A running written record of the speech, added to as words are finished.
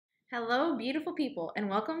Hello, beautiful people, and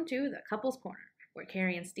welcome to the Couples Corner. We're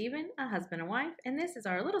Carrie and Steven, a husband and wife, and this is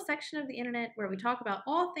our little section of the internet where we talk about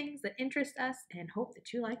all things that interest us and hope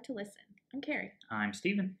that you like to listen. I'm Carrie. I'm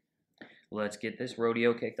Steven. Let's get this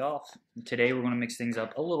rodeo kicked off. Today we're going to mix things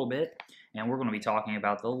up a little bit, and we're going to be talking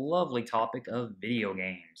about the lovely topic of video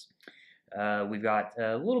games. We've got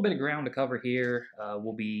a little bit of ground to cover here.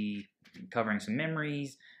 We'll be covering some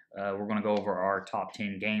memories. We're going to go over our top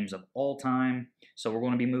 10 games of all time. So we're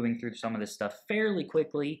going to be moving through some of this stuff fairly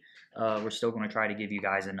quickly. We're still going to try to give you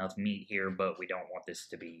guys enough meat here, but we don't want this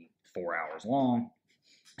to be 4 hours long.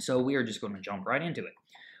 So we are just going to jump right into it.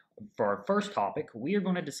 For our first topic, we are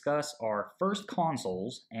going to discuss our first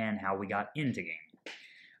consoles and how we got into gaming.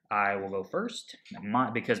 I will go first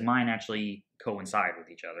because mine actually coincide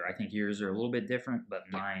with each other. I think yours are a little bit different, but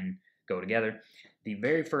mine go together. The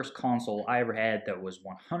very first console I ever had that was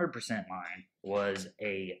 100% mine was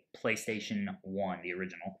a PlayStation 1, the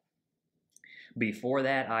original. Before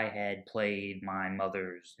that, I had played my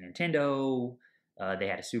mother's Nintendo. They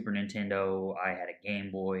had a Super Nintendo. I had a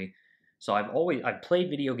Game Boy. So I've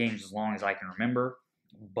played video games as long as I can remember,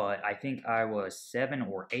 but I think I was 7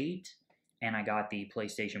 or 8, and I got the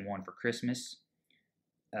PlayStation 1 for Christmas.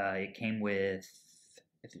 It came with,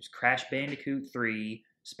 it was Crash Bandicoot 3,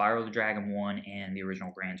 Spyro the Dragon 1, and the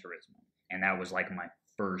original Gran Turismo. And that was like my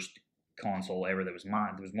first console ever that was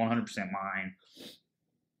mine. It was 100% mine.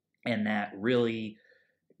 And that really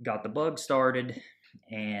got the bug started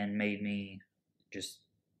and made me just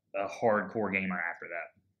a hardcore gamer after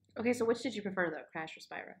that. Okay, so which did you prefer though, Crash or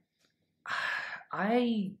Spyro?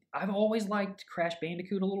 I've always liked Crash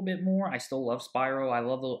Bandicoot a little bit more. I still love Spyro.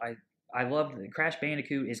 I love Crash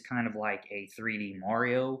Bandicoot is kind of like a 3D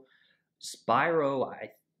Mario. Spyro,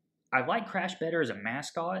 I like Crash better as a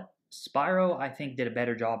mascot. Spyro, I think, did a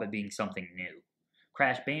better job at being something new.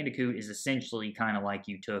 Crash Bandicoot is essentially kind of like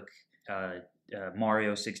you took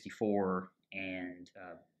Mario 64 and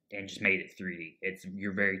just made it 3D. It's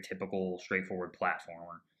your very typical, straightforward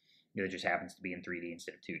platformer. It just happens to be in 3D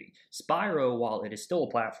instead of 2D. Spyro, while it is still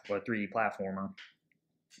a 3D platformer,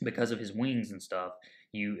 because of his wings and stuff,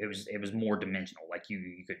 it was more dimensional. Like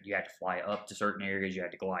you had to fly up to certain areas, you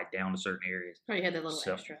had to glide down to certain areas. Oh, you had that little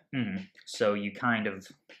extra. So you kind of,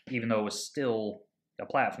 even though it was still a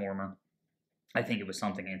platformer, I think it was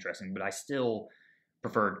something interesting. But I still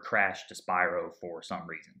preferred Crash to Spyro for some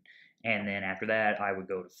reason. And then after that, I would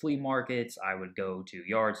go to flea markets. I would go to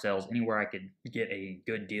yard sales, anywhere I could get a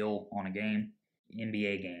good deal on a game.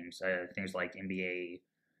 NBA games, things like NBA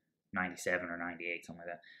 97 or 98, something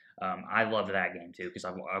like that. I loved that game too because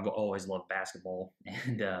I've always loved basketball.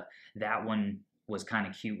 And that one was kind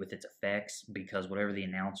of cute with its effects because whatever the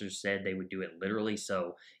announcers said, they would do it literally.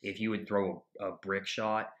 So if you would throw a brick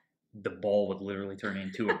shot, the ball would literally turn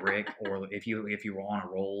into a brick. Or if you were on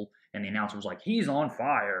a roll and the announcer was like, he's on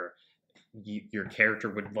fire, your character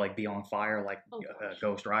would like be on fire like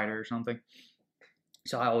Ghost Rider or something.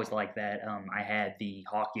 So I always liked that. I had the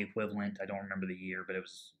hockey equivalent. I don't remember the year, but it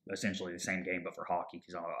was essentially the same game but for hockey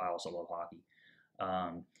because I also love hockey.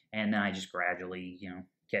 And then I just gradually,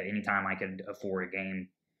 kept anytime I could afford a game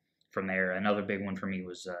from there. Another big one for me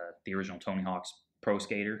was the original Tony Hawk's Pro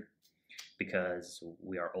Skater because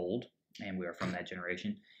we are old and we are from that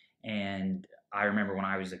generation. And I remember when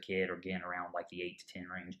I was a kid or getting around like the 8 to 10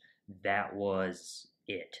 range, that was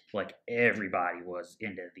it. Like everybody was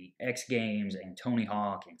into the X Games and Tony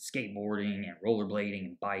Hawk and skateboarding and rollerblading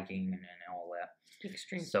and biking and all that.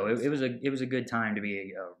 Extreme. So it was a good time to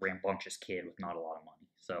be a rambunctious kid with not a lot of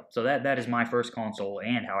money. So that is my first console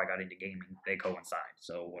and how I got into gaming. They coincide.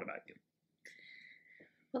 So what about you?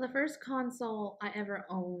 Well, the first console I ever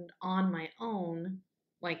owned on my own,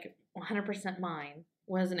 like 100% mine,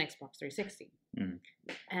 was an Xbox 360.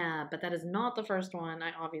 But that is not the first one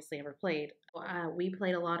I obviously ever played. We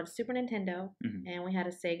played a lot of Super Nintendo, and we had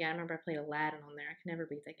a Sega. I remember I played Aladdin on there. I could never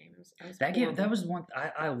beat that game. That was one.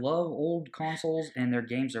 I love old consoles, and their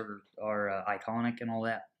games are iconic and all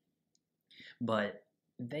that. But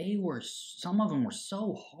some of them were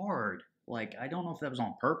so hard. Like, I don't know if that was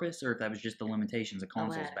on purpose or if that was just the limitations of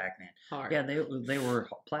consoles back then. Hard. Yeah, they were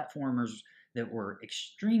platformers that were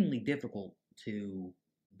extremely difficult to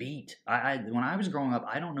beat. When I was growing up,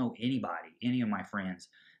 I don't know any of my friends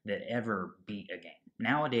that ever beat a game.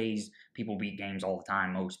 Nowadays, people beat games all the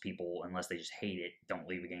time. Most people, unless they just hate it, don't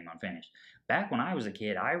leave a game unfinished. Back when I was a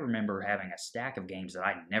kid, I remember having a stack of games that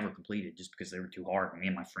I never completed just because they were too hard. Me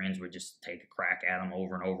and my friends would just take a crack at them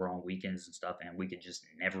over and over on weekends and stuff, and we could just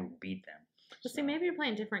never beat them. But see, maybe you're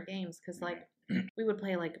playing different games because, like, we would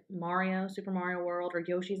play, like, Super Mario World, or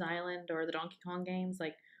Yoshi's Island, or the Donkey Kong games.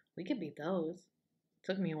 Like, we could beat those.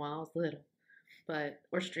 Took me a while. I was little.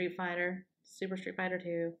 or Street Fighter, Super Street Fighter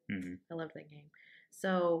 2. Mm-hmm. I loved that game.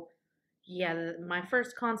 So, yeah, my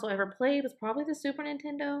first console I ever played was probably the Super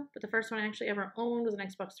Nintendo, but the first one I actually ever owned was an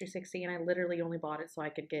Xbox 360, and I literally only bought it so I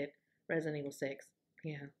could get Resident Evil 6.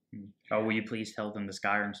 Yeah. Oh, will you please tell them the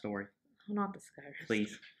Skyrim story? Oh, not the Skyrim.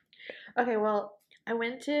 Please. Okay, well, I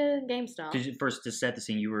went to GameStop. First, to set the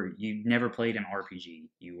scene, you never played an RPG.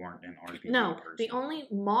 You weren't an RPG No, person. the only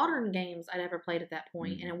modern games I'd ever played at that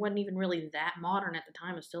point, and it wasn't even really that modern at the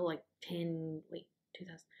time. It was still like 2000.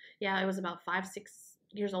 Yeah, it was about 5, 6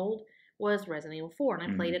 years old. Was Resident Evil 4,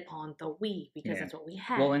 and I played it on the Wii because that's what we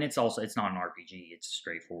had. Well, and it's not an RPG. It's a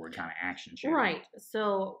straightforward kind of action show. Right.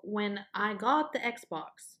 So when I got the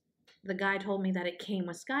Xbox, the guy told me that it came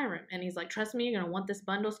with Skyrim, and he's like, "Trust me, you're gonna want this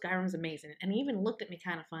bundle. Skyrim's amazing." And he even looked at me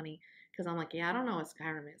kind of funny because I'm like, "Yeah, I don't know what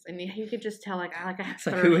Skyrim is," and he could just tell I have it's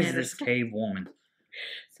like, who is this cave woman?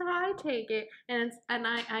 So I take it, and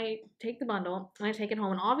I take the bundle, and I take it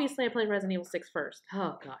home, and obviously I played Resident Evil 6 first.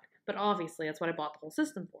 Oh god. But obviously, that's what I bought the whole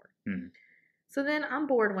system for. So then I'm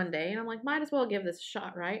bored one day, and I'm like, might as well give this a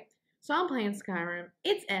shot, right? So I'm playing Skyrim.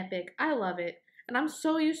 It's epic. I love it. And I'm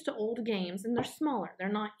so used to old games, and they're smaller.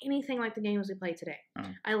 They're not anything like the games we play today.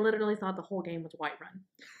 I literally thought the whole game was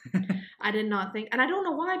Whiterun. I did not think, and I don't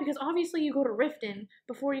know why, because obviously you go to Riften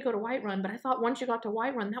before you go to Whiterun, but I thought once you got to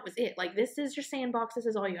Whiterun, that was it. Like, this is your sandbox. This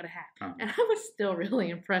is all you gotta have. And I was still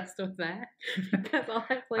really impressed with that, because all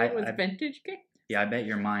I played was vintage games. Yeah, I bet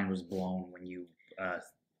your mind was blown when you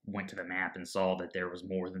went to the map and saw that there was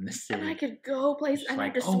more than the city. And I could go places, and I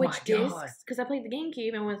had to switch discs, because I played the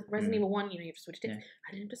GameCube, and with Resident Evil 1, you have to switch discs. Yeah.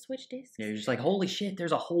 I didn't have to switch discs. Yeah, you're just like, holy shit,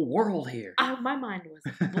 there's a whole world here. My mind was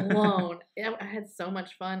blown. I had so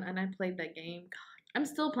much fun, and I played that game. God, I'm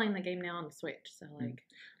still playing the game now on the Switch, so like...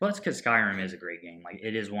 Well, that's because Skyrim is a great game. Like,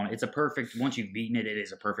 it is it's a perfect, once you've beaten it, it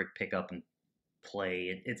is a perfect pick up and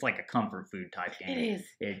play. It's like a comfort food type game.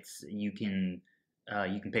 It is. You can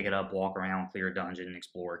pick it up, walk around, clear a dungeon,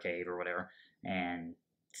 explore a cave or whatever, and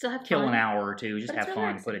still have kill fun. An hour or two. Just have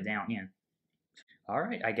fun, put it down. Yeah. All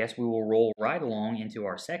right, I guess we will roll right along into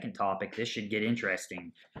our second topic. This should get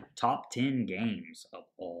interesting. Top 10 games of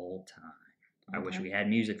all time. I wish we had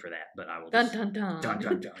music for that, but I will just... Dun, dun, dun. Dun,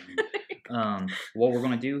 dun, dun. What we're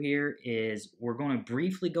going to do here is we're going to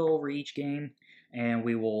briefly go over each game, and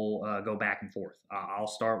we will go back and forth. I'll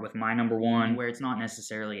start with my number one, where it's not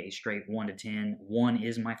necessarily a straight 1 to 10. 1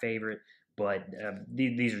 is my favorite, but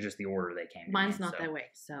these are just the order they came in. Mine's not that way,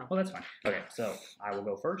 so... Well, that's fine. Okay, so I will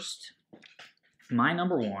go first. My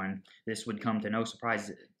number one, this would come to no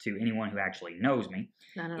surprise to anyone who actually knows me,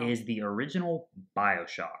 is the original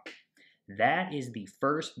BioShock. That is the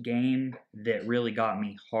first game that really got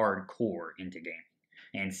me hardcore into gaming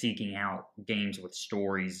and seeking out games with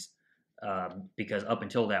stories, because up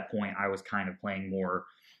until that point, I was kind of playing more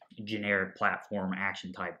generic platform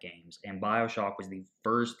action type games. And BioShock was the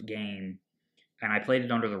first game, and I played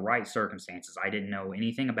it under the right circumstances. I didn't know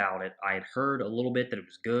anything about it. I had heard a little bit that it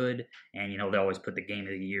was good, and they always put the Game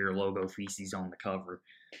of the Year logo feces on the cover.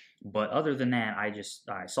 But other than that,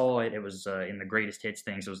 I saw it. It was in the greatest hits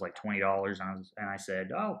things. It was like $20, and I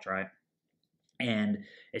said, oh, I'll try it. And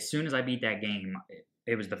as soon as I beat that game,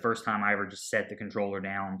 it was the first time I ever just set the controller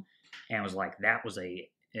down and was like, that was an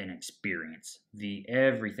experience.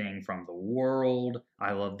 Everything from the world.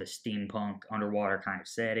 I love the steampunk underwater kind of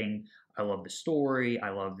setting. I love the story. I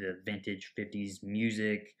love the vintage 50s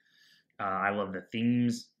music. I love the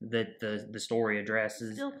themes that the story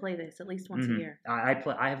addresses. Still play this at least once a year. I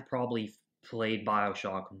have probably played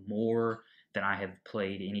BioShock more than I have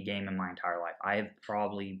played any game in my entire life. I have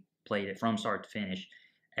probably played it from start to finish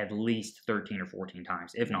at least 13 or 14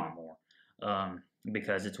 times, if not more.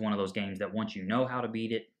 Because it's one of those games that once you know how to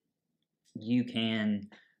beat it, you can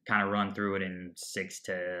kind of run through it in 6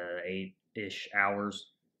 to 8-ish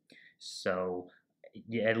hours. So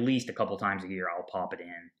yeah, at least a couple times a year I'll pop it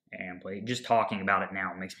in and play. Just talking about it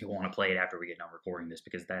now makes me want to play it after we get done recording this,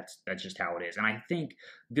 because that's just how it is. And I think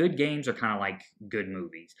good games are kind of like good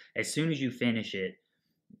movies. As soon as you finish it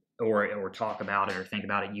or talk about it or think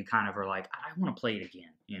about it, you kind of are like, I want to play it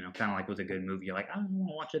again. Kind of like with a good movie, you're like, I want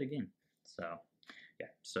to watch it again. So yeah,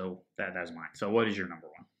 so that's mine. So what is your number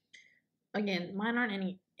one? Again, mine aren't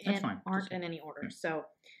in any order. So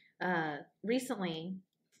recently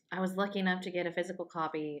I was lucky enough to get a physical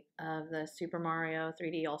copy of the Super Mario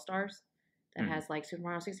 3D All-Stars that has like Super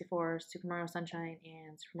Mario 64, Super Mario Sunshine,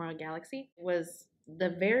 and Super Mario Galaxy. It was the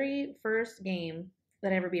very first game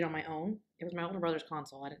that I ever beat on my own. It was my older brother's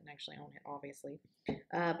console. I didn't actually own it, obviously.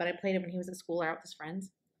 But I played it when he was at school or out with his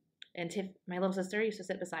friends. And Tiff, my little sister, used to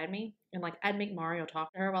sit beside me, and like I'd make Mario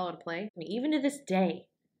talk to her while I would play. I mean, even to this day,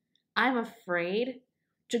 I'm afraid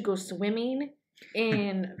to go swimming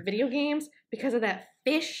in video games because of that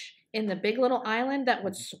fish in the big little island that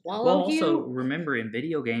would swallow well, you. also, remember in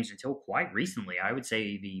video games until quite recently, I would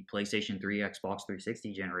say the PlayStation 3, Xbox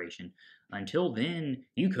 360 generation, until then,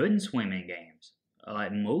 you couldn't swim in games.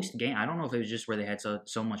 Most game, I don't know if it was just where they had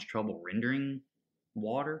so much trouble rendering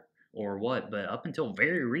water or what, but up until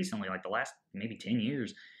very recently, like the last maybe 10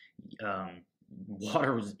 years,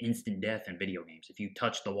 water was instant death in video games. If you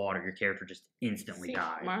touched the water, your character just instantly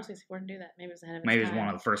died. Mario 64 didn't do that. Maybe it was ahead of its Maybe it time. was one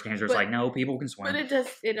of the first games where it's like, no, people can swim. But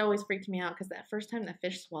it always freaked me out because that first time that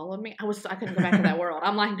fish swallowed me, I couldn't go back to that world.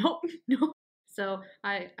 I'm like, nope, no. So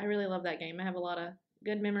I really love that game. I have a lot of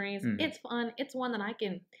good memories. Mm-hmm. It's fun. It's one that I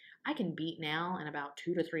can beat now in about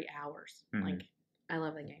 2 to 3 hours. Mm-hmm. Like, I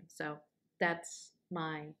love the game. So that's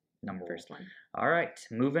my first one. All right,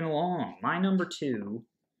 moving along. My number 2,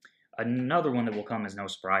 another one that will come as no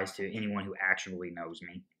surprise to anyone who actually knows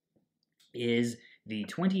me, is the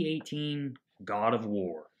 2018 God of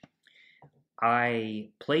War. I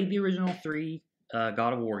played the original 3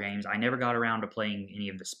 God of War games. I never got around to playing any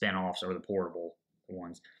of the spin-offs or the portable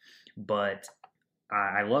ones, but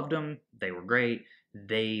I loved them. They were great.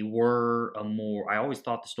 They were I always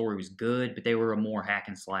thought the story was good, but they were a more hack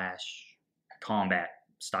and slash combat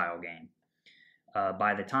style game.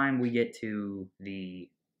 By the time we get to the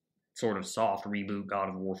sort of soft reboot God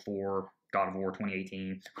of War 4, God of War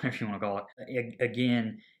 2018, whatever you want to call it,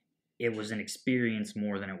 again, it was an experience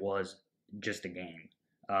more than it was just a game.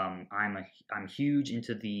 I'm huge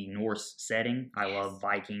into the Norse setting. I love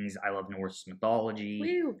Vikings. I love Norse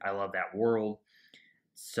mythology. Woo. I love that world.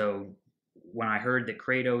 So when I heard that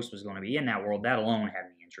Kratos was going to be in that world, that alone had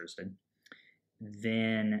me interested.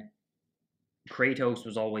 Then Kratos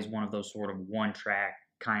was always one of those sort of one-track,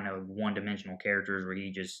 kind of one-dimensional characters where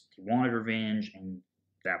he wanted revenge, and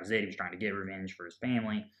that was it. He was trying to get revenge for his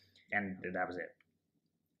family, and that was it.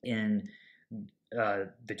 In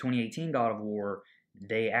the 2018 God of War,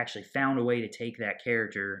 they actually found a way to take that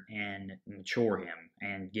character and mature him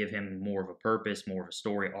and give him more of a purpose, more of a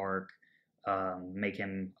story arc, make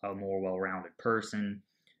him a more well-rounded person.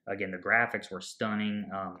 Again, the graphics were stunning.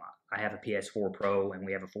 I have a PS4 Pro and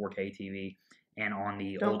we have a 4K TV, and on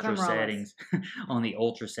the ultra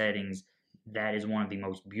settings, that is one of the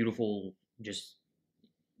most beautiful just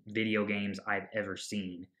video games I've ever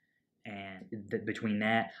seen. And between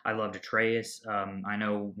that, I loved Atreus. I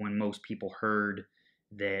know when most people heard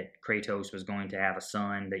that Kratos was going to have a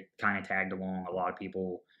son, they kind of tagged along. A lot of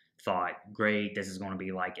people thought, great, this is going to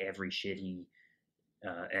be like every shitty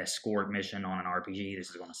escort mission on an RPG. This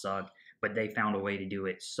is going to suck. But they found a way to do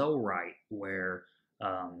it so right where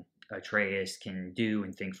Atreus can do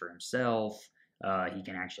and think for himself. He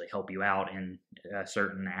can actually help you out in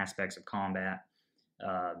certain aspects of combat.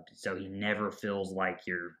 So he never feels like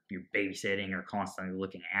you're babysitting or constantly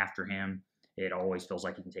looking after him. It always feels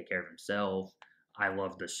like he can take care of himself. I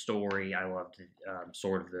love the story. I loved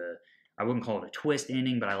sort of I wouldn't call it a twist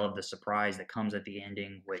ending, but I love the surprise that comes at the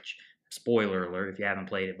ending, which, spoiler alert, if you haven't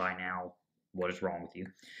played it by now, what is wrong with you?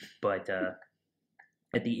 But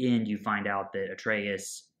at the end, you find out that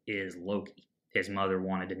Atreus is Loki. His mother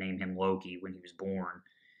wanted to name him Loki when he was born,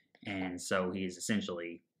 and so he is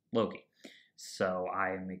essentially Loki. So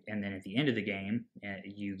and then at the end of the game,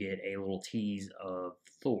 you get a little tease of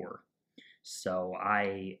Thor. So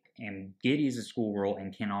I am giddy as a schoolgirl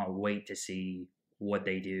and cannot wait to see what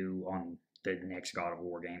they do on the next God of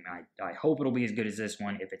War game. I hope it'll be as good as this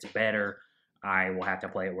one. If it's better, I will have to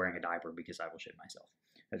play it wearing a diaper because I will shit myself.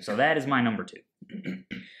 So that is my number 2.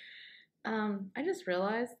 I just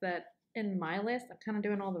realized that in my list, I'm kind of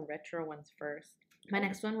doing all the retro ones first. My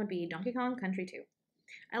next one would be Donkey Kong Country 2.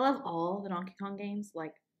 I love all the Donkey Kong games,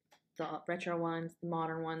 like the retro ones, the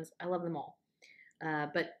modern ones. I love them all.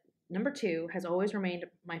 But number 2 has always remained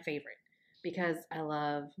my favorite because I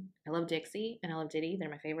love Dixie and I love Diddy. They're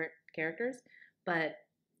my favorite characters. But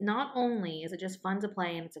not only is it just fun to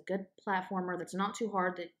play and it's a good platformer that's not too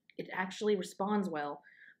hard, that it actually responds well,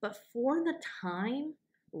 but for the time,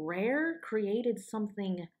 Rare created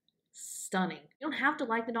something stunning. You don't have to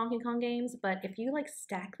like the Donkey Kong games, but if you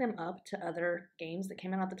stack them up to other games that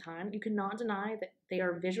came out at the time, you cannot deny that they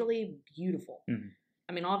are visually beautiful. Mm-hmm.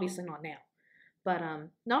 I mean, obviously not now, but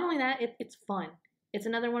not only that, it's fun. It's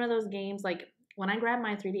another one of those games, like when I grab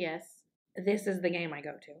my 3DS, this is the game I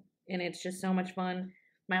go to, and it's just so much fun.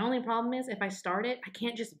 My only problem is if I start it, I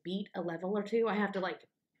can't just beat a level or two. I have to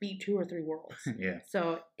beat 2 or 3 worlds. Yeah.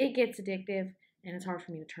 So it gets addictive, and it's hard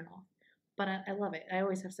for me to turn off. But I love it. I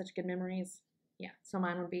always have such good memories. Yeah, so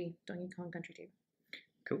mine would be Donkey Kong Country 2.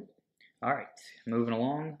 Cool. All right, moving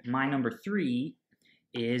along. My number 3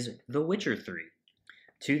 is The Witcher 3.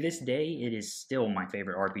 To this day, it is still my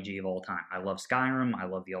favorite RPG of all time. I love Skyrim. I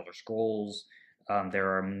love The Elder Scrolls. There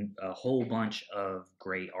are a whole bunch of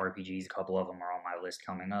great RPGs. A couple of them are on my list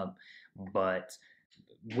coming up. But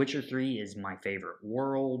Witcher 3 is my favorite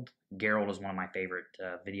world. Geralt is one of my favorite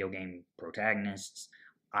video game protagonists.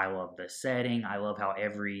 I love the setting. I love how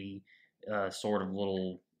every sort of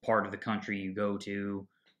little part of the country you go to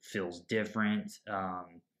feels different,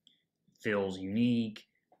 feels unique.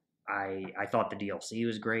 I thought the DLC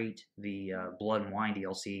was great. The Blood and Wine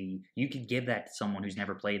DLC, you could give that to someone who's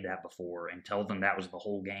never played that before and tell them that was the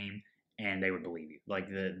whole game, and they would believe you. Like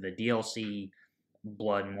the DLC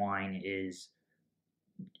Blood and Wine is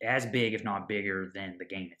as big, if not bigger, than the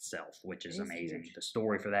game itself, which is amazing. Huge. The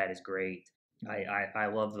story for that is great. I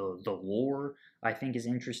love the lore. I think is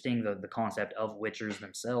interesting. The concept of Witchers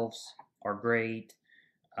themselves are great,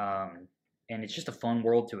 and it's just a fun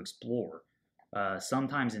world to explore.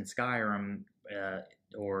 Sometimes in Skyrim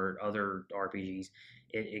or other RPGs,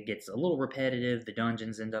 it gets a little repetitive. The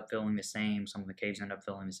dungeons end up feeling the same. Some of the caves end up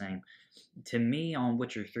feeling the same. To me, on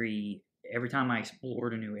Witcher 3, every time I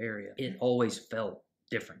explored a new area, it always felt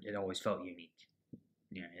different. It always felt unique.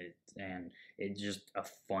 You know, and it's just a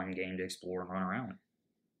fun game to explore and run around.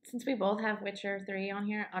 Since we both have Witcher 3 on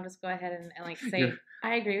here, I'll just go ahead and like say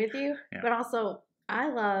I agree with you. Yeah. But also, I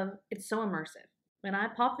love, it's so immersive. When I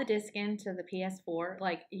pop the disc into the PS4,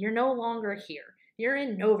 like, you're no longer here. You're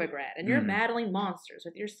in Novigrad, and you're battling monsters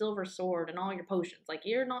with your silver sword and all your potions. Like,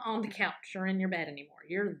 you're not on the couch or in your bed anymore.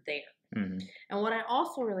 You're there. Mm-hmm. And what I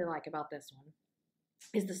also really like about this one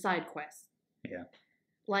is the side quests. Yeah.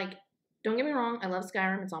 Like, don't get me wrong, I love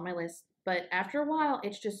Skyrim. It's on my list. But after a while,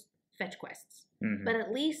 it's just fetch quests. Mm-hmm. But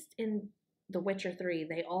at least in The Witcher 3,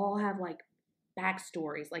 they all have, like,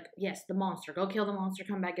 backstories. Like, yes, the monster. Go kill the monster,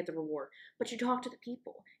 come back, get the reward. But you talk to the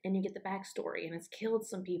people, and you get the backstory, and it's killed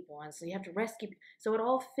some people, and so you have to rescue. So it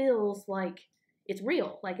all feels like it's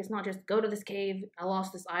real. Like, it's not just go to this cave, I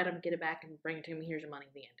lost this item, get it back, and bring it to me, here's your money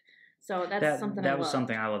at the end. So that's something I loved. That was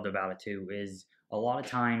something I loved about it, too, is a lot of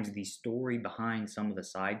times the story behind some of the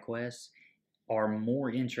side quests are more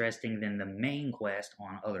interesting than the main quest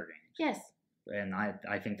on other games. Yes. And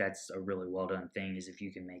I think that's a really well done thing, is if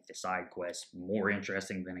you can make the side quests more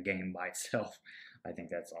interesting than a game by itself. I think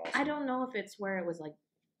that's awesome. I don't know if it's where it was like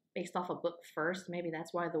based off a book first. Maybe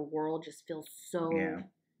that's why the world just feels so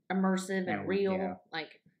immersive and real. Yeah.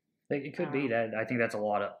 Like it could be that. I think that's a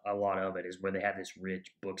lot of it is where they have this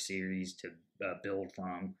rich book series to build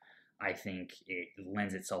from. I think it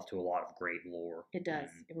lends itself to a lot of great lore. It does.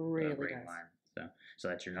 It really does. So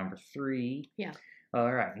that's your number 3. Yeah.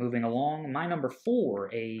 All right, moving along. My number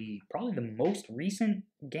 4, probably the most recent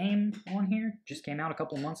game on here, just came out a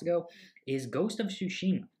couple of months ago, is Ghost of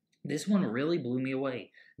Tsushima. This one really blew me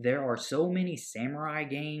away. There are so many samurai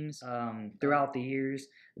games throughout the years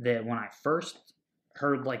that when I first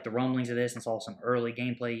heard like the rumblings of this and saw some early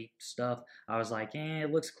gameplay stuff, I was like, it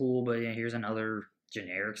looks cool, but here's another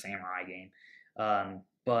generic samurai game.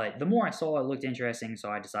 But the more I saw, it looked interesting, so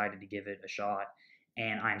I decided to give it a shot.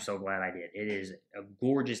 And I'm so glad I did. It is a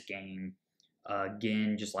gorgeous game.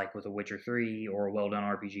 Again, just like with a Witcher 3 or a well-done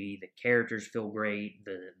RPG, the characters feel great.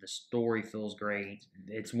 The story feels great.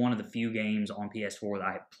 It's one of the few games on PS4 that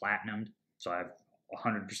I have platinumed. So I have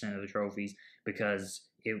 100% of the trophies because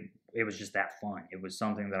it was just that fun. It was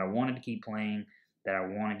something that I wanted to keep playing, that I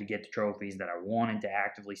wanted to get the trophies, that I wanted to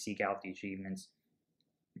actively seek out the achievements.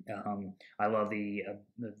 I love the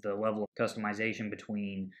level of customization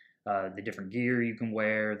between the different gear you can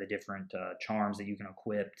wear, the different charms that you can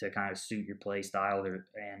equip to kind of suit your play style.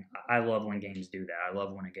 And I love when games do that. I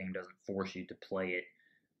love when a game doesn't force you to play it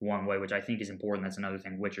one way, which I think is important. That's another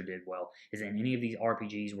thing Witcher did well, is in any of these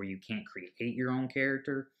RPGs where you can't create your own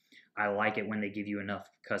character, I like it when they give you enough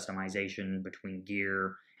customization between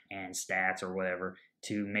gear and stats or whatever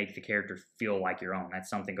to make the character feel like your own. That's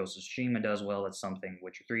something Ghost of Tsushima does well. That's something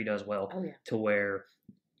Witcher 3 does well. Oh, yeah. To where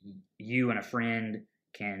you and a friend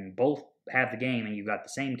can both have the game and you've got the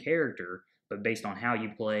same character, but based on how you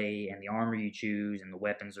play and the armor you choose and the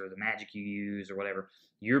weapons or the magic you use or whatever,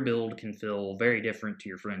 your build can feel very different to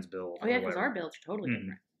your friend's build. Oh yeah, because our builds are totally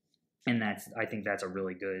different. And I think that's a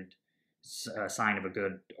really good sign of a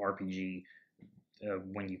good RPG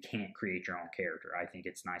when you can't create your own character. I think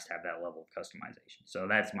it's nice to have that level of customization. So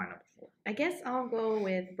that's my number 4. I guess I'll go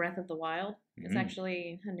with Breath of the Wild. It's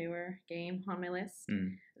actually a newer game on my list.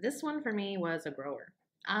 This one for me was a grower.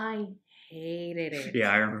 I hated it.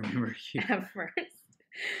 Yeah, I remember you. At first.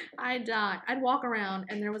 I died. I'd walk around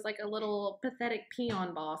and there was like a little pathetic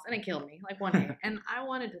peon boss and it killed me like one day. And I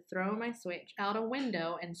wanted to throw my Switch out a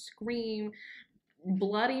window and scream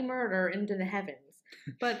bloody murder into the heavens.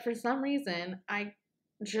 But for some reason, I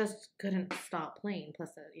just couldn't stop playing. Plus,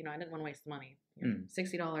 you know, I didn't want to waste the money. You know,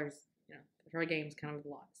 $60, you know, for a game is kind of a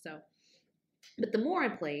lot. So, but the more I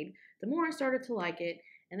played, the more I started to like it.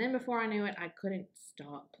 And then before I knew it, I couldn't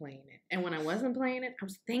stop playing it. And when I wasn't playing it, I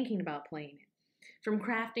was thinking about playing it. From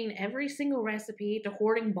crafting every single recipe to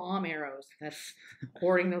hoarding bomb arrows. That's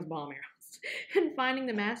hoarding those bomb arrows. And finding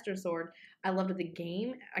the Master Sword. I loved the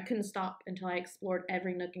game. I couldn't stop until I explored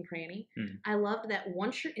every nook and cranny. I loved that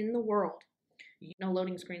once you're in the world, no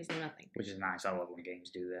loading screens, no nothing. Which is nice. I love when games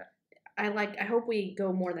do that. I hope we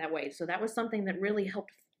go more that way. So that was something that really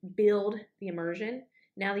helped build the immersion.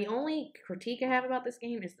 Now, the only critique I have about this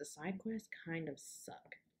game is the side quests kind of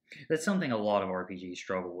suck. That's something a lot of RPGs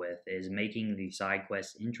struggle with, is making the side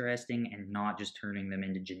quests interesting and not just turning them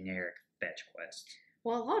into generic fetch quests.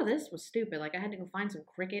 Well, a lot of this was stupid. Like, I had to go find some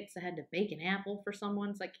crickets. I had to bake an apple for someone.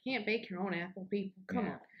 It's like, you can't bake your own apple, people. Come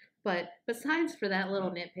on. But besides for that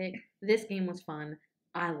little nitpick, this game was fun.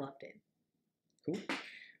 I loved it. Cool.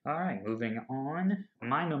 All right, moving on.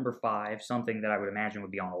 My number 5, something that I would imagine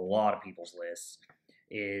would be on a lot of people's lists,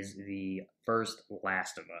 is the first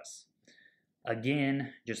Last of Us.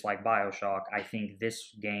 Again, just like BioShock, I think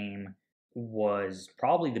this game was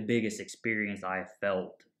probably the biggest experience I have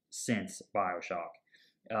felt since BioShock.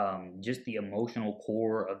 Just the emotional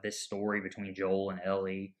core of this story between Joel and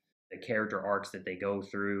Ellie, the character arcs that they go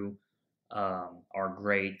through are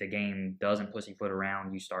great. The game doesn't pussyfoot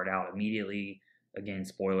around. You start out immediately, again,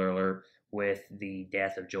 spoiler alert, with the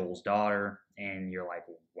death of Joel's daughter, and you're like,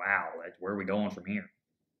 wow, where are we going from here?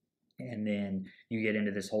 And then you get into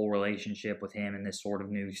this whole relationship with him and this sort of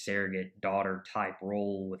new surrogate daughter type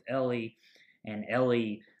role with Ellie. And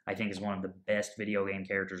Ellie, I think, is one of the best video game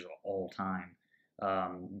characters of all time.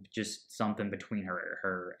 Just something between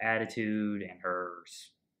her attitude and her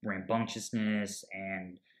rambunctiousness,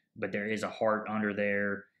 but there is a heart under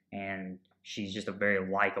there, and she's just a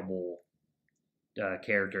very likable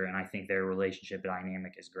character, and I think their relationship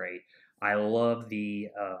dynamic is great. I love the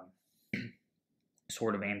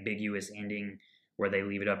sort of ambiguous ending where they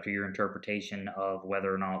leave it up to your interpretation of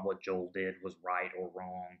whether or not what Joel did was right or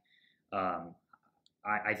wrong.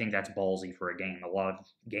 I think that's ballsy for a game. A lot of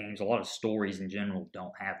games, a lot of stories in general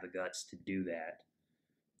don't have the guts to do that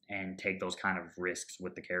and take those kind of risks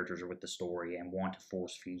with the characters or with the story and want to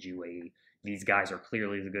force feed you these guys are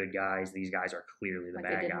clearly the good guys, these guys are clearly the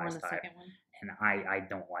bad guys type. And I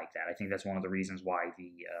don't like that. I think that's one of the reasons why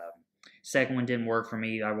the second one didn't work for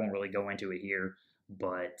me. I won't really go into it here,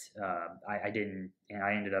 but I didn't, and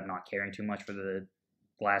I ended up not caring too much for the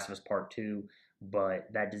Last of Us Part 2, but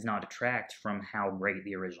that does not detract from how great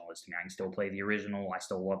the original is to me. I can still play the original. I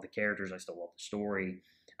still love the characters. I still love the story.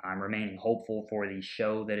 I'm remaining hopeful for the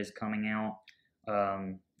show that is coming out.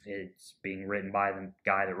 It's being written by the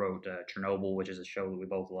guy that wrote Chernobyl, which is a show that we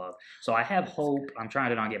both love. So I have hope. I'm trying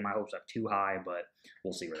to not get my hopes up too high, but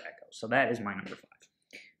we'll see where that goes. So that is my number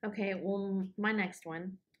 5. Okay, well, my next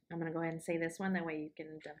one, I'm going to go ahead and say this one. That way you can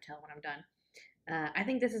dovetail when I'm done. I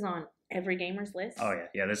think this is on every gamer's list. Oh, yeah.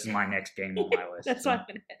 Yeah, this is my next game on my list. That's what I'm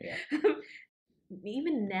going to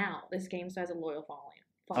Even now, this game still has a loyal following.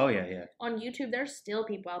 Oh, yeah. On YouTube, there's still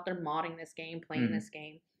people out there modding this game, playing this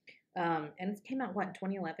game. And it came out, what, in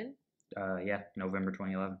 2011? Yeah, November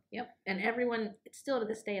 2011. Yep. And everyone, still to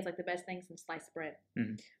this day, is like the best thing since sliced bread.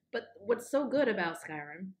 But what's so good about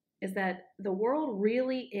Skyrim is that the world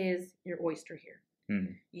really is your oyster here.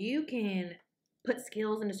 You can put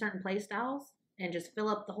skills into certain play styles and just fill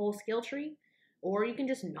up the whole skill tree, or you can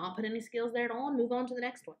just not put any skills there at all and move on to the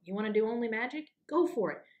next one. You want to do only magic? Go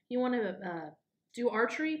for it. You want to do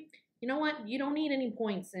archery? You know what? You don't need any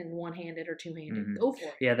points in one-handed or two-handed. Go for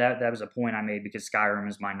it. Yeah, that was a point I made because Skyrim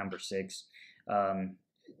is my number 6.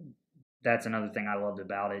 That's another thing I loved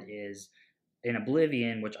about it is in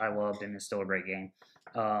Oblivion, which I loved and is still a great game,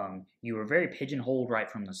 you were very pigeonholed right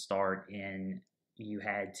from the start in you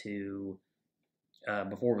had to,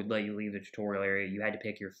 before we let you leave the tutorial area, you had to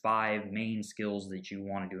pick your 5 main skills that you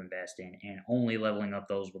wanted to invest in, and only leveling up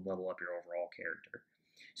those would level up your overall character.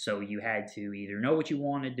 So you had to either know what you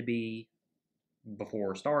wanted to be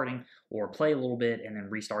before starting, or play a little bit and then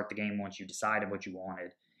restart the game once you decided what you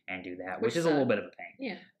wanted and do that, which is a little bit of a pain.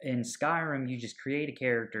 Yeah. In Skyrim, you just create a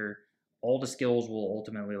character, all the skills will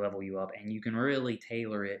ultimately level you up, and you can really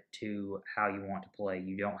tailor it to how you want to play.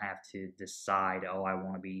 You don't have to decide, oh, I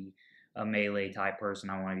want to be a melee type person,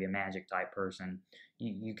 I want to be a magic type person.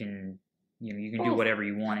 You can do whatever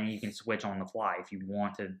you want, and you can switch on the fly. If you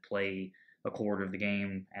want to play a quarter of the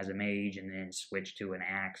game as a mage and then switch to an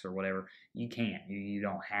axe or whatever, you can. You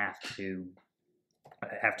don't have to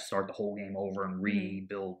start the whole game over and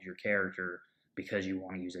rebuild your character because you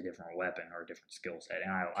want to use a different weapon or a different skill set.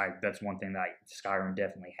 And I that's one thing that Skyrim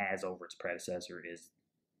definitely has over its predecessor is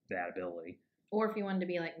that ability. Or if you wanted to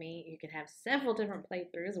be like me, you could have several different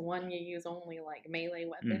playthroughs. One you use only like melee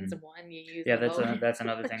weapons, and one you use. Yeah, that's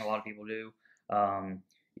another thing a lot of people do.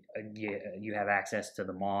 You have access to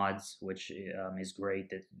the mods, which is great.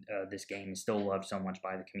 That this game is still loved so much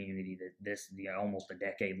by the community that almost a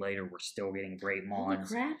decade later, we're still getting great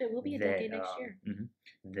mods. Holy crap! It will be a decade next year.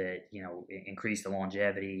 That increase the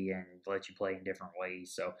longevity and let you play in different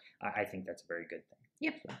ways. So I think that's a very good thing.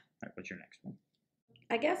 Yep. So, all right, what's your next one?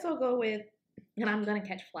 I guess I'll go with, and I'm gonna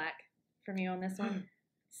catch flack from you on this one.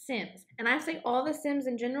 Sims. And I say all the Sims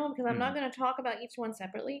in general because I'm not going to talk about each one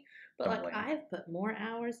separately. But like I've put more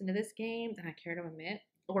hours into this game than I care to admit.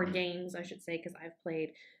 Or games, I should say, because I've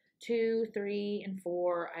played 2, 3, and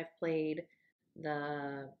 4. I've played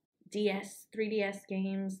the 3DS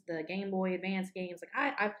games, the Game Boy Advance games.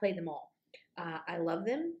 Like I've played them all. I love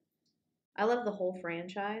them. I love the whole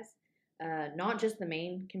franchise. Not just the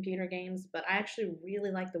main computer games, but I actually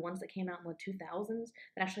really like the ones that came out in the 2000s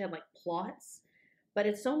that actually had like plots. But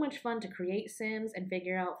it's so much fun to create Sims and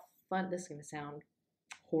figure out this is going to sound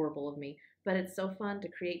horrible of me, but it's so fun to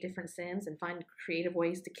create different Sims and find creative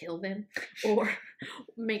ways to kill them or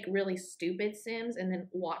make really stupid Sims and then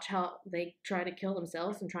watch how they try to kill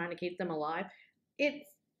themselves and trying to keep them alive.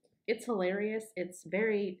 It's hilarious. It's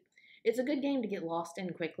a good game to get lost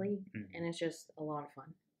in quickly, and it's just a lot of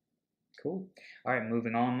fun. Cool. All right,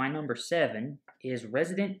 moving on. My number 7 is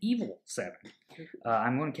Resident Evil 7.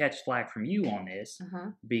 I'm going to catch flack from you on this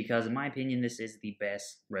because, in my opinion, this is the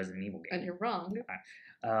best Resident Evil game. And you're wrong.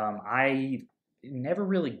 I never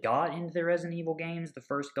really got into the Resident Evil games. The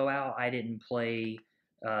first go out, I didn't play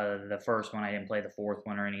the first one. I didn't play the fourth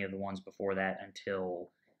one or any of the ones before that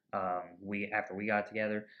until after we got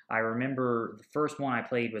together. I remember the first one I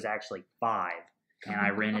played was actually 5. And I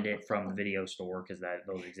rented it from the video store because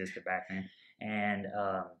those existed back then. And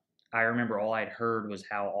I remember all I'd heard was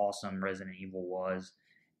how awesome Resident Evil was.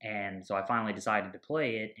 And so I finally decided to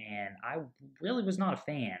play it, and I really was not a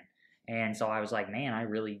fan. And so I was like, man, I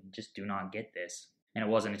really just do not get this. And it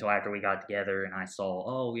wasn't until after we got together and I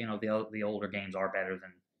saw, the older games are better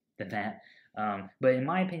than that. But in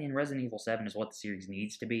my opinion, Resident Evil 7 is what the series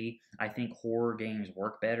needs to be. I think horror games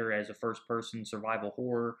work better as a first-person survival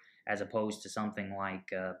horror as opposed to something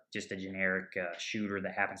like just a generic shooter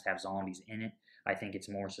that happens to have zombies in it. I think it's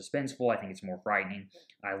more suspenseful. I think it's more frightening.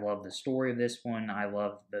 I love the story of this one. I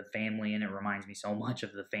love the family in it. It reminds me so much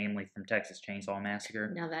of the family from Texas Chainsaw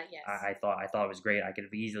Massacre. Now that, yes. I thought it was great. I could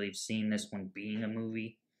have easily seen this one being a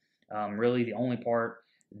movie. Really, the only part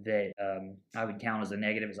that I would count as a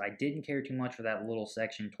negative is I didn't care too much for that little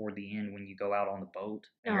section toward the end when you go out on the boat.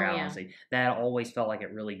 And you're out on the sea. That always felt like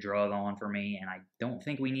it really drug on for me, and I don't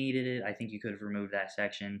think we needed it. I think you could have removed that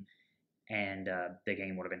section, and the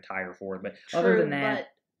game would have been tighter for it. But other than that,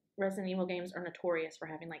 but Resident Evil games are notorious for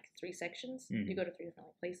having like 3 sections. You go to 3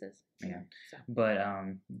 different places. Yeah. So.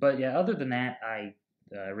 But yeah, other than that, I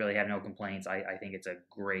really have no complaints. I think it's a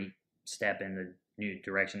great step in the new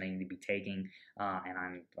direction they need to be taking,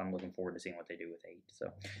 and I'm looking forward to seeing what they do with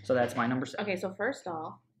 8. So that's my number 7. Okay, so first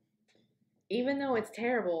off, even though it's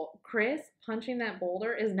terrible, Chris punching that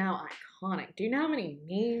boulder is now iconic. Do you know how many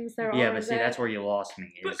memes there are? Yeah, but see, that's where you lost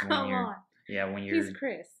me. But come on. Yeah, when you're. He's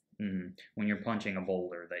Chris. When you're punching a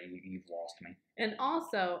boulder, that you've lost me. And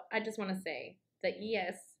also, I just want to say that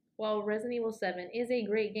yes, while Resident Evil 7 is a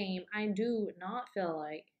great game, I do not feel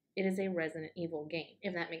like it is a Resident Evil game,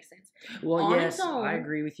 if that makes sense. Well, on yes, its own, I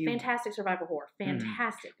agree with you. Fantastic survival horror.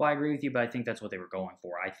 Fantastic. Well, I agree with you, but I think that's what they were going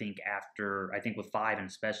for. I think with 5 and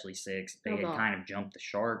especially 6, they had kind of jumped the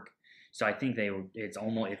shark. So I think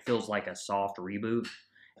it feels like a soft reboot.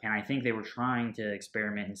 And I think they were trying to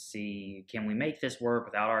experiment and see, can we make this work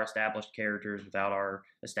without our established characters, without our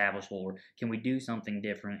established lore? Can we do something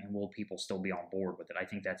different, and will people still be on board with it? I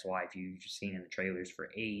think that's why, if you've seen in the trailers for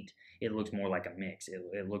 8, it looks more like a mix.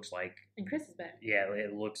 It looks like... And Chris is back. Yeah,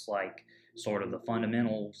 it looks like sort of the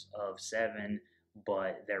fundamentals of 7,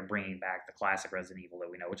 but they're bringing back the classic Resident Evil that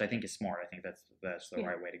we know, which I think is smart. I think that's the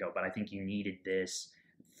right way to go. But I think you needed this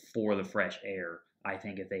for the fresh air. I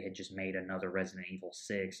think if they had just made another Resident Evil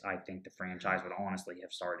 6, I think the franchise would honestly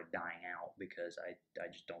have started dying out because I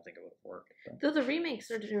just don't think it would have worked. But. Though the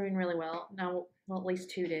remakes are doing really well. Now, well, at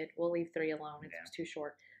least 2 did. We'll leave 3 alone. It's too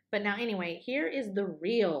short. But now, anyway, here is the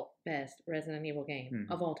real best Resident Evil game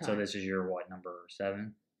of all time. So this is your, number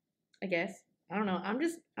 7? I guess. I don't know.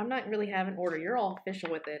 I'm not really having order. You're all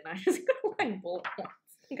official with it, and I just go like bullet points.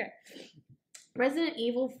 Okay. Resident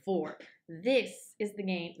Evil 4. This is the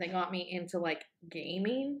game that got me into, like,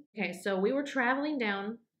 gaming. Okay, so we were traveling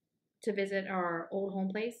down to visit our old home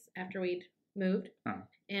place after we'd moved,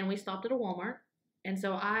 and we stopped at a Walmart. And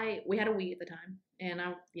so we had a Wii at the time, and I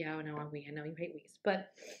know you hate Wii's, but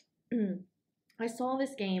I saw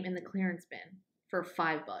this game in the clearance bin for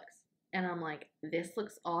 $5, and I'm like, this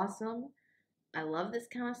looks awesome. I love this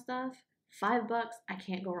kind of stuff. $5, I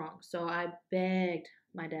can't go wrong. So I begged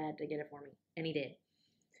my dad to get it for me, and he did.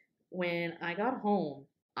 When I got home,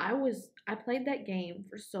 I played that game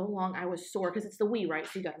for so long. I was sore because it's the Wii, right?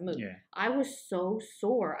 So you gotta move. Yeah. I was so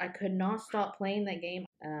sore. I could not stop playing that game.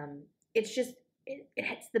 It's just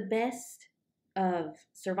it's the best of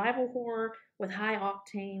survival horror with high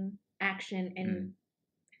octane action, and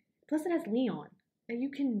plus it has Leon. And you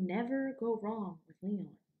can never go wrong with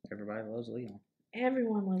Leon. Everybody loves Leon.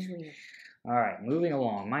 Everyone loves Leon. All right, moving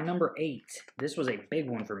along. My number 8. This was a big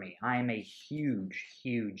one for me. I am a huge,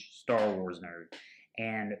 huge Star Wars nerd.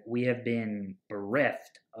 And we have been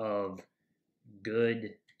bereft of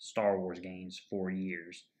good Star Wars games for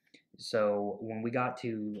years. So when we got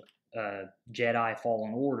to Jedi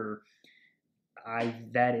Fallen Order,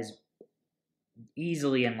 that is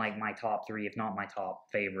easily in like my top 3, if not my top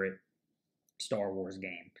favorite Star Wars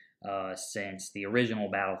game since the original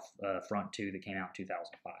Battlefront 2 that came out in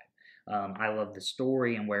 2005. I love the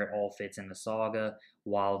story and where it all fits in the saga.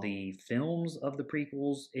 While the films of the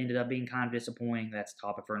prequels ended up being kind of disappointing, that's a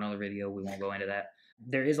topic for another video. We won't go into that.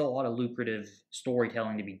 There is a lot of lucrative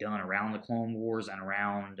storytelling to be done around the Clone Wars and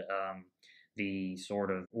around the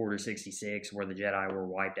sort of Order 66 where the Jedi were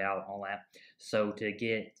wiped out and all that. So to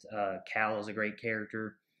get Cal as a great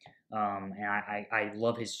character, and I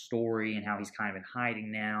love his story and how he's kind of in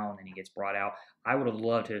hiding now, and then he gets brought out. I would have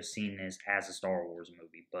loved to have seen this as a Star Wars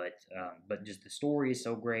movie, but just the story is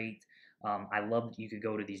so great. I love that you could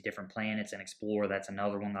go to these different planets and explore. That's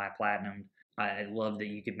another one that I platinumed. I love that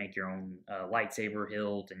you could make your own lightsaber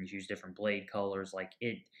hilt and use different blade colors. Like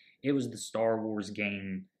it was the Star Wars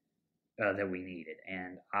game that we needed,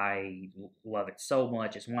 and I love it so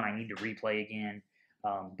much. It's one I need to replay again.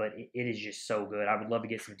 But it is just so good. I would love to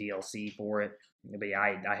get some DLC for it. But yeah,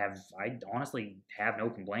 I honestly have no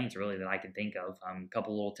complaints really that I can think of. A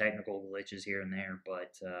couple little technical glitches here and there,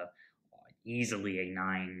 but easily a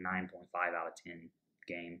 9.5 out of 10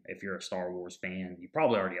 game. If you're a Star Wars fan, you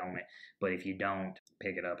probably already own it. But if you don't,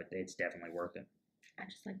 pick it up. It's definitely worth it. I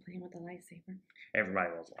just like playing with the lightsaber. Everybody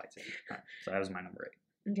loves a lightsaber. Right, so that was my number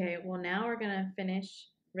 8. Okay, well now we're gonna finish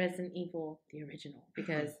Resident Evil, the original,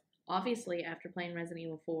 because obviously, after playing Resident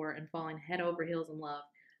Evil 4 and falling head over heels in love,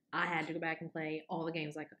 I had to go back and play all the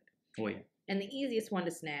games I could. Oh, yeah. And the easiest one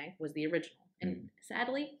to snag was the original. And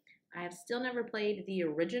sadly, I have still never played the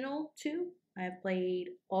original 2. I have played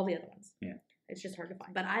all the other ones. Yeah. It's just hard to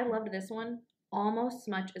find. But I loved this one almost as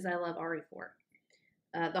much as I love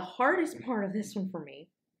RE4. The hardest part of this one for me,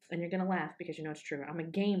 and you're going to laugh because you know it's true, I'm a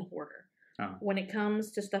game hoarder. Oh. When it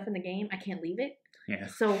comes to stuff in the game, I can't leave it. Yeah.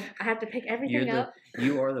 So I have to pick everything up.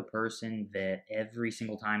 You are the person that every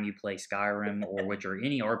single time you play Skyrim or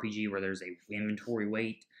any RPG where there's a inventory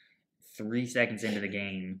wait, 3 seconds into the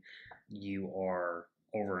game, you are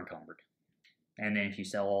over encumbered. And then if you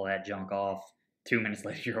sell all that junk off, 2 minutes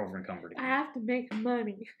later you're over encumbered again. I have to make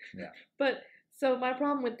money. Yeah. But so my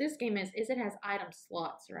problem with this game is it has item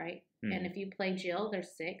slots, right? And if you play Jill,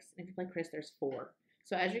 there's 6, and if you play Chris, there's 4.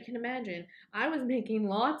 So as you can imagine, I was making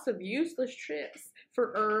lots of useless trips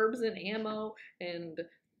for herbs and ammo and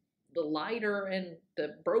the lighter and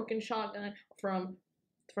the broken shotgun from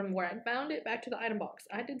where I found it back to the item box.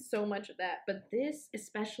 I did so much of that. But this,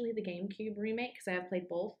 especially the GameCube remake, because I have played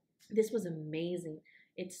both, this was amazing.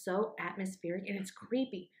 It's so atmospheric and it's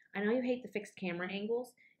creepy. I know you hate the fixed camera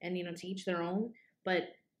angles and, to each their own, but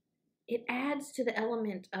it adds to the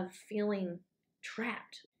element of feeling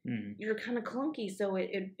trapped. You're kind of clunky, so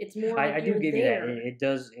it's more. I do give you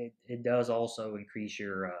that. It does also increase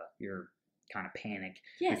your kind of panic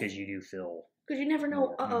because you do feel because you never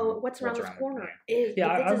know. What's around this corner? If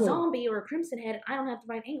it's a zombie or a Crimson Head, I don't have the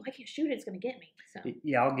right angle. I can't shoot it. It's going to get me. So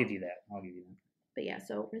yeah, I'll give you that. But yeah,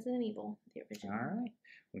 so Resident Evil, the original. All right,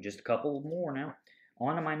 well, just a couple more now.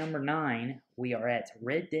 On to my number 9. We are at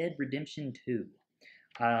Red Dead Redemption 2.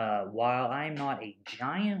 While I'm not a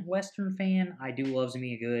giant Western fan, I do love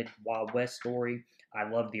me a good Wild West story. I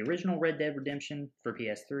love the original Red Dead Redemption for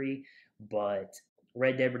PS3, but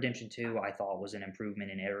Red Dead Redemption 2 I thought was an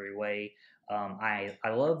improvement in every way. I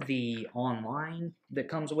love the online that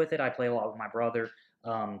comes with it. I play a lot with my brother.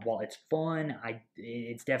 While it's fun,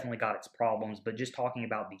 it's definitely got its problems, but just talking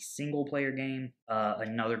about the single-player game,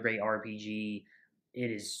 another great RPG. It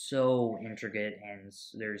is so intricate, and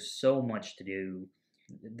there's so much to do.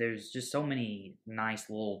 There's just so many nice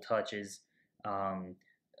little touches.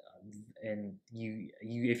 and you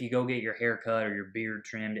if you go get your hair cut or your beard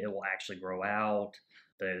trimmed, it will actually grow out.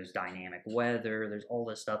 There's dynamic weather. There's all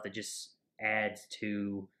this stuff that just adds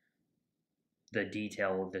to the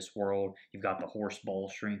detail of this world. You've got the horse ball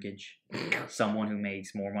shrinkage. Someone who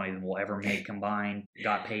makes more money than we'll ever make combined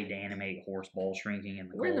got paid to animate horse ball shrinking in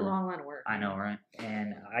the We're in the wrong line of work. I know, right?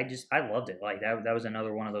 And I loved it. Like that was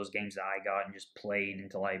another one of those games that I got and just played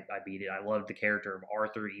until I beat it. I loved the character of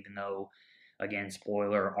Arthur, even though, again,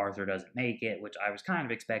 spoiler, Arthur doesn't make it, which I was kind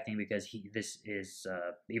of expecting because this is,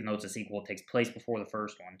 even though it's a sequel, it takes place before the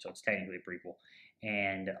first one, so it's technically a prequel.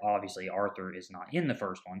 And obviously Arthur is not in the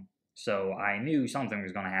first one. So I knew something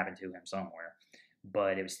was going to happen to him somewhere,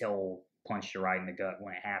 but it was still punched you right in the gut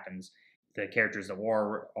when it happens. The characters that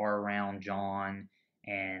are around John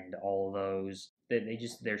and all of those,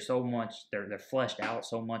 they're so much, they're fleshed out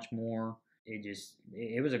so much more.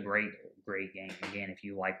 It was a great game. Again, if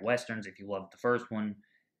you like westerns, if you loved the first one,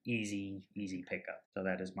 easy pickup. So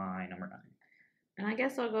that is my number 9. And I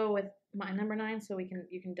guess I'll go with my number 9, so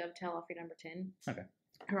you can dovetail off your number 10. Okay.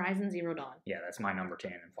 Horizon Zero Dawn. Yeah, that's my number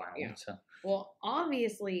 10 and final one. So. Well,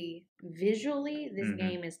 obviously, visually, this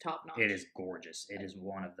game is top notch. It is gorgeous. It is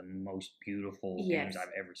one of the most beautiful games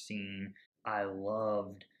I've ever seen. I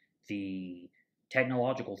loved the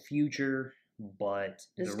technological future, but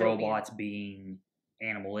the robots being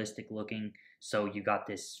animalistic looking. So you got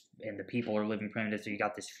this, and the people are living primitive, so you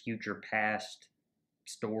got this future past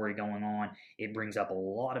story going on. It brings up a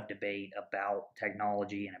lot of debate about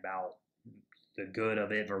technology and about the good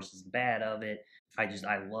of it versus the bad of it. I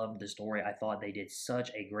loved the story. I thought they did such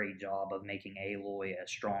a great job of making Aloy a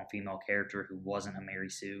strong female character who wasn't a Mary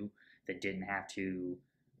Sue, that didn't have to,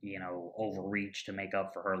 overreach to make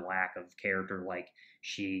up for her lack of character. Like,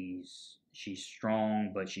 she's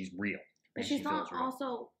strong, but she's real. But she's not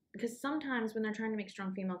also, because sometimes when they're trying to make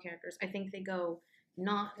strong female characters, I think they go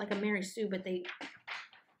not like a Mary Sue, but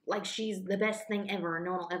like she's the best thing ever and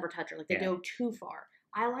no one will ever touch her. Like, they go too far.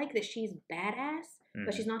 I like that she's badass,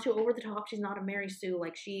 but she's not too over the top. She's not a Mary Sue.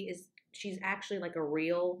 Like, she's actually like a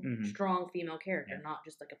real strong female character, not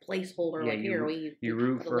just like a placeholder. Yeah, you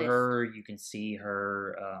root for her. You can see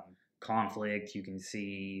her conflict. You can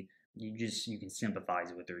see you can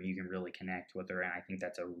sympathize with her. You can really connect with her, and I think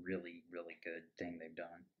that's a really, really good thing they've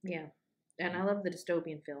done. Yeah, and I love the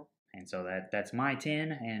dystopian feel. And so that's my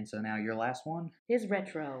 10, and so now your last one? Is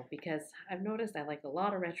retro, because I've noticed I like a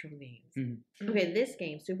lot of retro games. Okay, this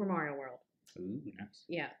game, Super Mario World. Ooh, nice.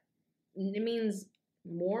 Yeah. It means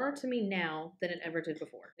more to me now than it ever did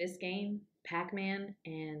before. This game, Pac-Man,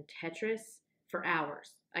 and Tetris for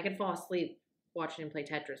hours. I could fall asleep watching him play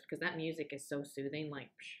Tetris because that music is so soothing,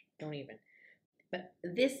 like, don't even. But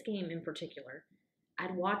this game in particular,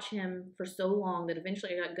 I'd watch him for so long that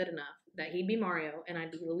eventually I got good enough that he'd be Mario and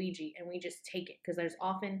I'd be Luigi, and we just take it. Because there's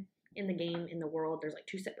often in the game, in the world, there's like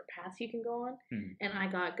 2 separate paths you can go on. And I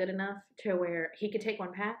got good enough to where he could take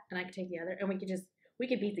one path and I could take the other, and we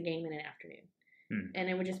could beat the game in an afternoon. And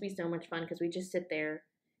it would just be so much fun because we just sit there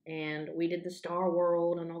and we did the Star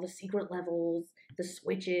World and all the secret levels, the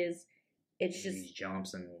switches. It's just these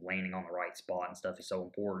jumps and landing on the right spot and stuff is so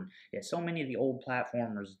important. Yeah, so many of the old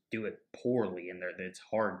platformers do it poorly, and it's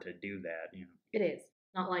hard to do that. It is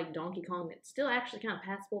not like Donkey Kong. It's still actually kind of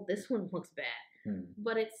passable. This one looks bad,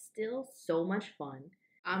 but it's still so much fun.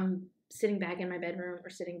 I'm sitting back in my bedroom or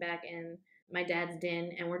sitting back in my dad's den,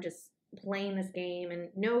 and we're just playing this game, and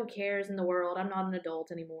no cares in the world. I'm not an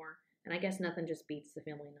adult anymore, and I guess nothing just beats the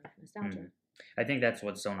feeling of nostalgia. I think that's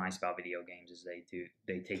what's so nice about video games is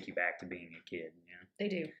they take you back to being a kid. They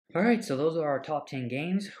do. All right, so those are our top 10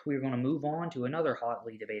 games. We're going to move on to another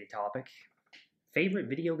hotly debated topic: favorite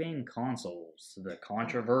video game consoles. The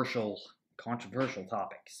controversial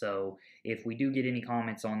topic. So if we do get any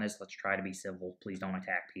comments on this, let's try to be civil. Please don't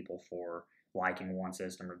attack people for liking one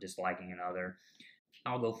system or disliking another.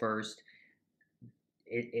 I'll go first.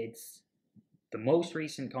 It's the most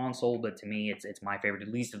recent console, but to me, it's my favorite, at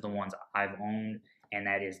least of the ones I've owned, and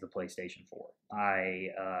that is the PlayStation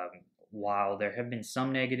 4. While there have been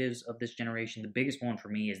some negatives of this generation, the biggest one for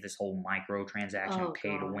me is this whole microtransaction,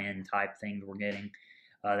 pay-to-win type thing that we're getting.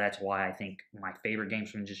 That's why I think my favorite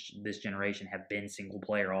games from just this generation have been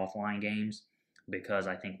single-player offline games, because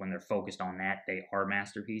I think when they're focused on that, they are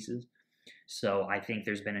masterpieces. So I think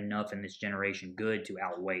there's been enough in this generation good to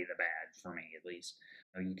outweigh the bad, for me at least.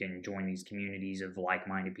 You can join these communities of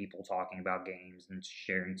like-minded people talking about games and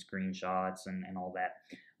sharing screenshots and all that.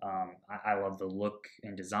 I love the look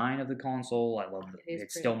and design of the console.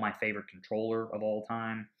 It's still my favorite controller of all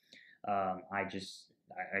time. I just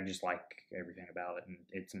like everything about it, and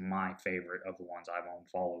it's my favorite of the ones I've owned,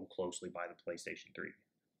 followed closely by the PlayStation 3.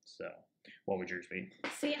 So, what would yours be?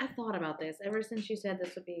 See, I thought about this ever since you said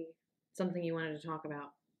this would be something you wanted to talk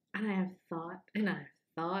about. And I have thought, and I've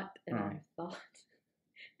thought, and I've thought.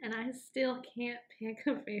 And I still can't pick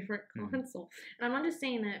a favorite console. And I'm not just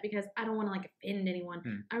saying that because I don't want to like offend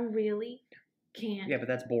anyone. I really can't. Yeah, but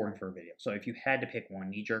that's boring for a video. So if you had to pick one,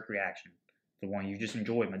 knee-jerk reaction, the one you just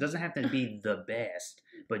enjoyed, it doesn't have to be the best,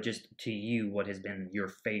 but just to you, what has been your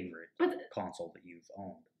favorite console that you've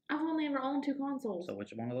owned? I've only ever owned 2 consoles. So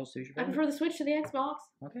which one of those 2 is your I favorite? prefer the Switch to the Xbox.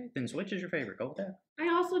 Okay, then Switch is your favorite. Go with that. I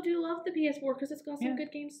also do love the PS4 because it's got some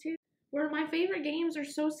good games too. Where my favorite games are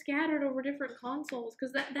so scattered over different consoles,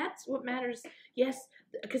 because that's what matters. Yes,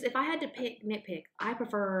 because if I had to nitpick, I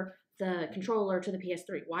prefer the controller to the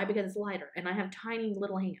PS3. Why? Because it's lighter, and I have tiny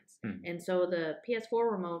little hands. And so the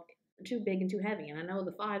PS4 remote, too big and too heavy, and I know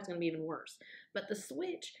the 5 is going to be even worse. But the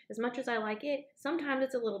Switch, as much as I like it, sometimes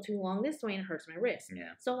it's a little too long this way and it hurts my wrist.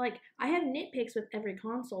 Yeah. So, like, I have nitpicks with every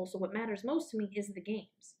console, so what matters most to me is the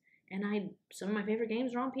games. And some of my favorite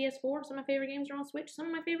games are on PS4, some of my favorite games are on Switch, some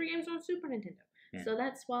of my favorite games are on Super Nintendo. Yeah. So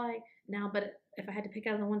that's why now, but if I had to pick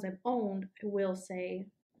out of the ones I've owned, I will say,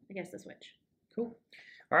 I guess the Switch. Cool.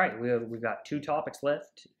 All right, we've got 2 topics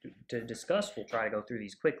left to discuss. We'll try to go through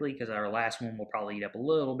these quickly because our last one will probably eat up a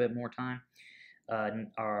little bit more time.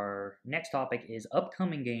 Our next topic is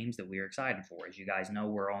upcoming games that we are excited for. As you guys know,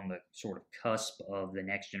 we're on the sort of cusp of the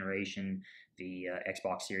next generation, the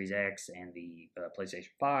Xbox Series X and the PlayStation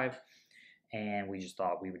 5, and we just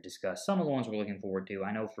thought we would discuss some of the ones we're looking forward to.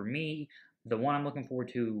 I know for me, the one I'm looking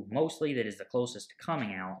forward to mostly that is the closest to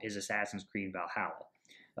coming out is Assassin's Creed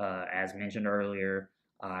Valhalla. As mentioned earlier,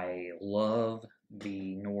 I love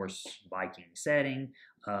the Norse Viking setting.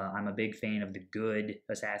 I'm a big fan of the good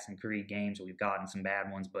Assassin's Creed games. We've gotten some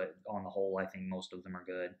bad ones, but on the whole, I think most of them are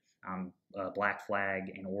good. Black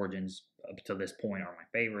Flag and Origins, up to this point, are my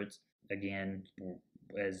favorites. Again,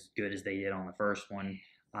 as good as they did on the first one,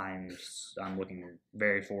 I'm looking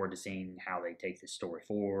very forward to seeing how they take this story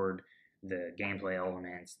forward, the gameplay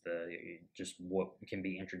elements, just what can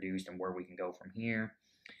be introduced and where we can go from here.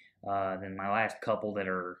 Then my last couple that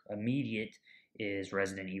are immediate is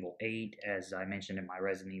Resident Evil 8, as I mentioned in my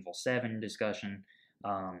Resident Evil 7 discussion.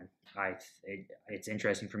 It's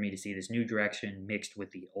interesting for me to see this new direction mixed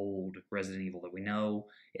with the old Resident Evil that we know.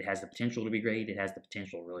 It has the potential to be great. It has the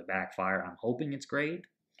potential to really backfire. I'm hoping it's great.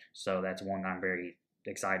 So that's one that I'm very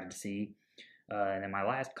excited to see. And then my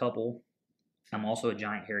last couple, I'm also a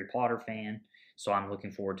giant Harry Potter fan. So I'm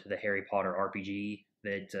looking forward to the Harry Potter RPG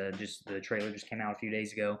that the trailer just came out a few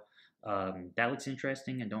days ago. That looks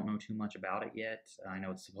interesting. I don't know too much about it yet. I know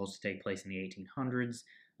it's supposed to take place in the 1800s.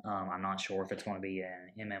 I'm not sure if it's going to be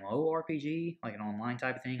an MMORPG, like an online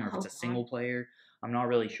type of thing, or if it's a single player. I'm not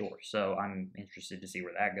really sure, so I'm interested to see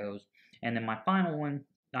where that goes. And then my final one,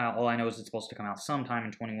 all I know is it's supposed to come out sometime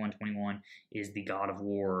in 21, is the God of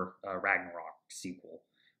War Ragnarok sequel,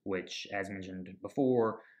 which, as mentioned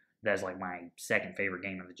before, that's like my second favorite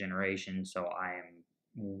game of the generation, so I am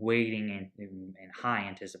waiting in high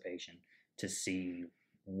anticipation to see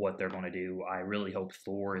what they're going to do. I really hope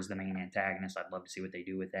Thor is the main antagonist. I'd love to see what they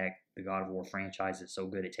do with that. The God of War franchise is so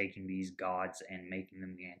good at taking these gods and making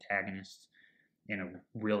them the antagonists in a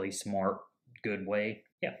really smart, good way.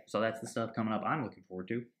 Yeah, so that's the stuff coming up I'm looking forward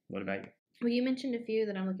to. What about you? Well, you mentioned a few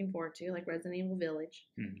that I'm looking forward to, like Resident Evil Village.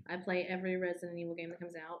 I play every Resident Evil game that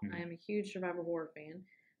comes out. I am a huge survival horror fan.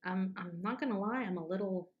 I'm not going to lie, I'm a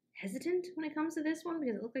little hesitant when it comes to this one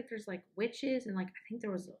because it looked like there's like witches and like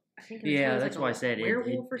that's why I said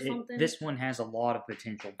werewolf or something. This one has a lot of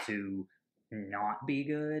potential to not be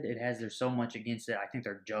good. There's so much against it. I think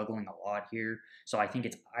they're juggling a lot here, so I think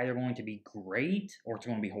it's either going to be great or it's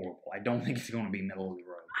going to be horrible. I don't think it's going to be middle of the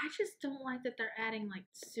road. I just don't like that they're adding like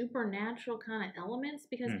supernatural kind of elements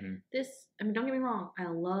because don't get me wrong, I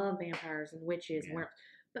love vampires and witches and werewolves,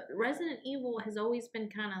 but Resident Evil has always been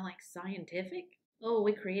kind of like scientific. Oh,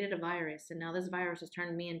 we created a virus, and now this virus has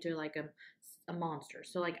turned me into like a monster.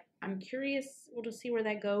 So like, I'm curious. We'll just see where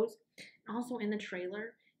that goes. Also, in the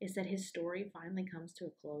trailer, is that his story finally comes to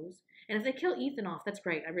a close. And if they kill Ethan off, that's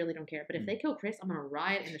great. I really don't care. But if they kill Chris, I'm gonna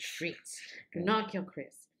riot in the streets. Do not kill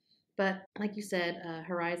Chris. But like you said,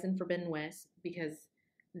 Horizon Forbidden West, because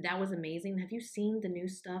that was amazing. Have you seen the new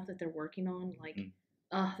stuff that they're working on? Like,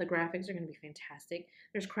 the graphics are gonna be fantastic.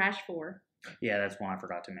 There's Crash 4. Yeah, that's one I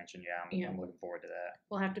forgot to mention. Yeah, I'm looking forward to that.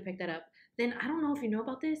 We'll have to pick that up. Then, I don't know if you know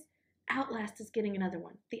about this, Outlast is getting another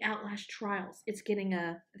one. The Outlast Trials. It's getting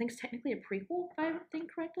I think it's technically a prequel, if I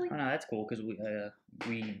think correctly. Oh, no, that's cool, because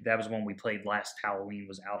that was one we played last Halloween,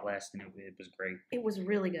 was Outlast, and it was great. It was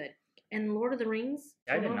really good. And Lord of the Rings.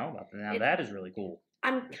 I didn't know about that. Now, that is really cool.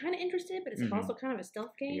 I'm kind of interested, but it's also kind of a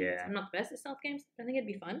stealth game. Yeah. I'm not the best at stealth games, but I think it'd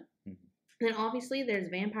be fun. Mm-hmm. And then obviously there's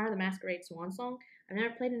Vampire the Masquerade Swan Song. I've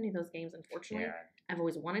never played any of those games, unfortunately. Yeah. I've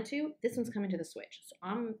always wanted to. This one's coming to the Switch.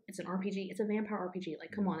 So it's an RPG. It's a vampire RPG.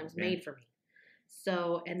 Like, come on, it was made for me.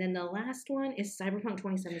 So, and then the last one is Cyberpunk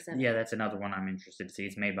 2077. Yeah, that's another one I'm interested to see.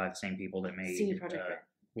 It's made by the same people that made CD Projekt Red.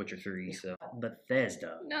 Witcher 3. So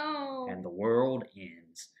Bethesda. No. And the world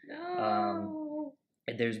ends. No.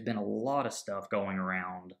 There's been a lot of stuff going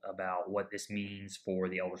around about what this means for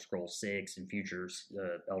the Elder Scrolls 6 and future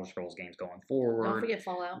Elder Scrolls games going forward. Don't forget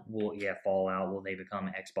Fallout. Fallout. Will they become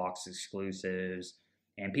Xbox exclusives?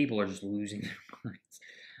 And people are just losing their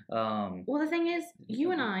minds. Well, the thing is,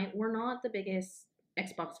 you and I, we're not the biggest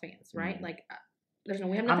Xbox fans, right? Mm-hmm. Like,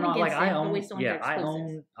 we have nothing against it, but we still have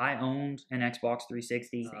exclusives. I owned an Xbox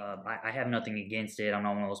 360. I have nothing against it. I'm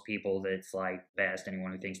not one of those people that's like, best.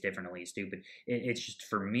 Anyone who thinks differently is stupid. It's just,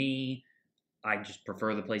 for me, I just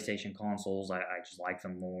prefer the PlayStation consoles. I just like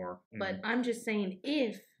them more. But I'm just saying,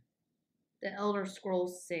 if the Elder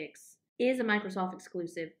Scrolls 6 is a Microsoft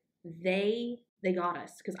exclusive, they got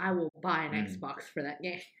us, because I will buy an Xbox for that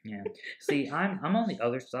game. Yeah. See, I'm on the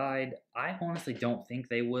other side. I honestly don't think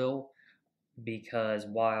they will. Because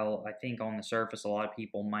while I think on the surface a lot of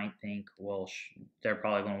people might think, well, they're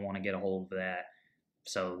probably going to want to get a hold of that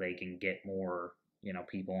so they can get more,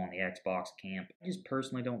 people on the Xbox camp. I just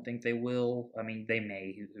personally don't think they will. I mean, they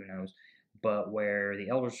may, who knows. But where the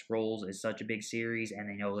Elder Scrolls is such a big series and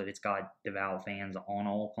they know that it's got devout fans on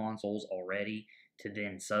all consoles already, to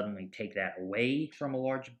then suddenly take that away from a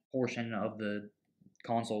large portion of the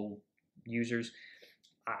console users,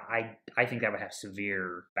 I think that would have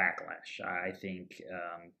severe backlash. I think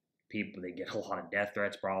they get a lot of death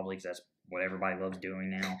threats probably, because that's what everybody loves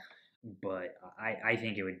doing now. But I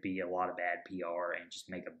think it would be a lot of bad PR and just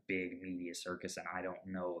make a big media circus, and I don't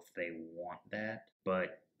know if they want that.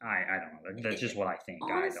 But I don't know. That's just what I think.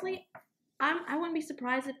 Honestly, I wouldn't be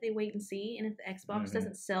surprised if they wait and see, and if the Xbox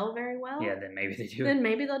doesn't sell very well. Yeah, then maybe they do. Then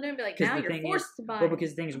maybe they'll do it and be like, now you're forced to buy. Well,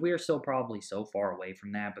 because the thing is, we are probably so far away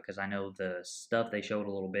from that, because I know the stuff they showed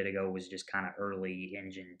a little bit ago was just kind of early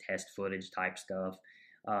engine test footage type stuff.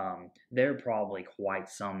 They're probably quite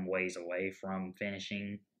some ways away from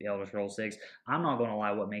finishing the Elder Scrolls 6. I'm not going to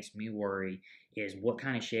lie, what makes me worry is what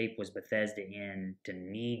kind of shape was Bethesda in to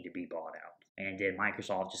need to be bought out? And did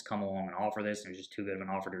Microsoft just come along and offer this and it was just too good of an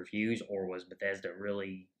offer to refuse? Or was Bethesda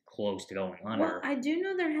really close to going under? Well, I do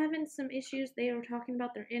know they're having some issues. They were talking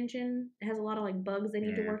about their engine. It has a lot of bugs they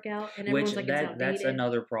need to work out. And everyone's like, it's outdated. That's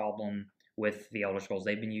another problem with the Elder Scrolls.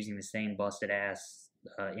 They've been using the same busted-ass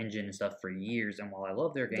engine and stuff for years. And while I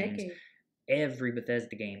love their games, every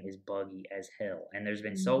Bethesda game is buggy as hell. And there's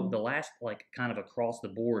been the last kind of across the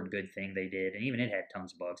board good thing they did, and even it had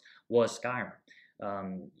tons of bugs, was Skyrim.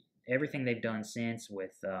 Everything they've done since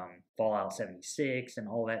with Fallout 76 and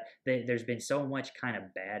all that, there's been so much kind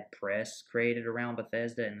of bad press created around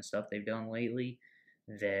Bethesda and the stuff they've done lately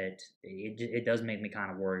that it does make me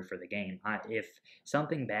kind of worry for the game. If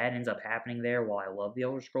something bad ends up happening there, while I love the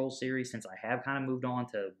Elder Scrolls series, since I have kind of moved on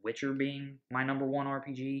to Witcher being my #1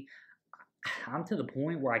 RPG, I'm to the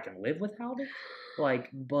point where I can live without it.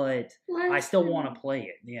 But I still want to play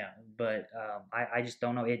it. Yeah, but I just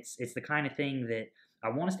don't know. It's the kind of thing that I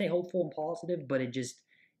want to stay hopeful and positive, but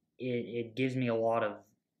it gives me a lot of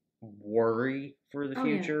worry for the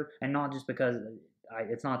future. Yeah. And not just because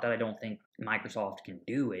it's not that I don't think Microsoft can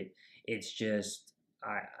do it. It's just,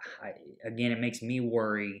 again, it makes me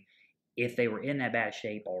worry if they were in that bad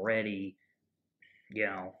shape already,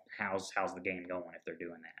 how's the game going if they're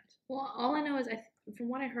doing that? Well, all I know is, from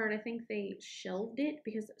what I heard, I think they shelved it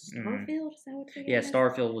because Starfield, is that what they Yeah,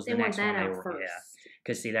 Starfield was the next one they were. First. Yeah,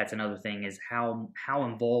 because see, that's another thing is how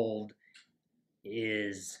involved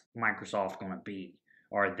is Microsoft going to be?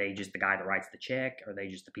 Are they just the guy that writes the check? Are they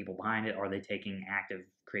just the people behind it? Are they taking active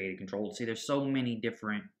creative control? See, there's so many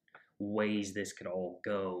different ways this could all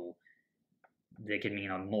go that could mean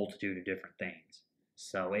a multitude of different things.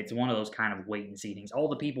 So it's one of those kind of wait and see things. All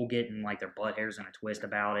the people getting their butt hairs in a twist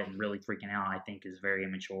about it and really freaking out, I think, is very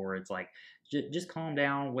immature. It's like, just calm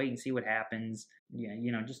down, wait and see what happens. Yeah,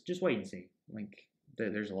 just wait and see.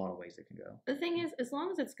 There's a lot of ways it can go. The thing is, as long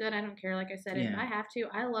as it's good, I don't care. Like I said, if I have to,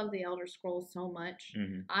 I love the Elder Scrolls so much,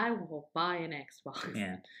 I will buy an Xbox.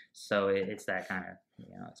 Yeah, so it's that kind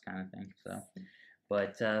of thing. So,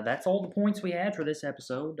 but that's all the points we had for this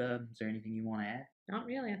episode. Is there anything you want to add? Not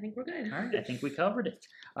really. I think we're good. All right, I think we covered it.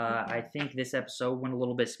 I think this episode went a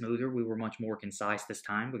little bit smoother. We were much more concise this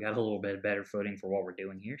time. We got a little bit better footing for what we're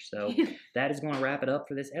doing here. So that is going to wrap it up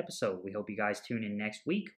for this episode. We hope you guys tune in next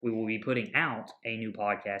week. We will be putting out a new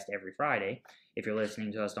podcast every Friday. If you're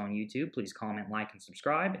listening to us on YouTube, please comment, like, and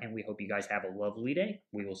subscribe. And we hope you guys have a lovely day.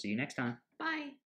 We will see you next time. Bye.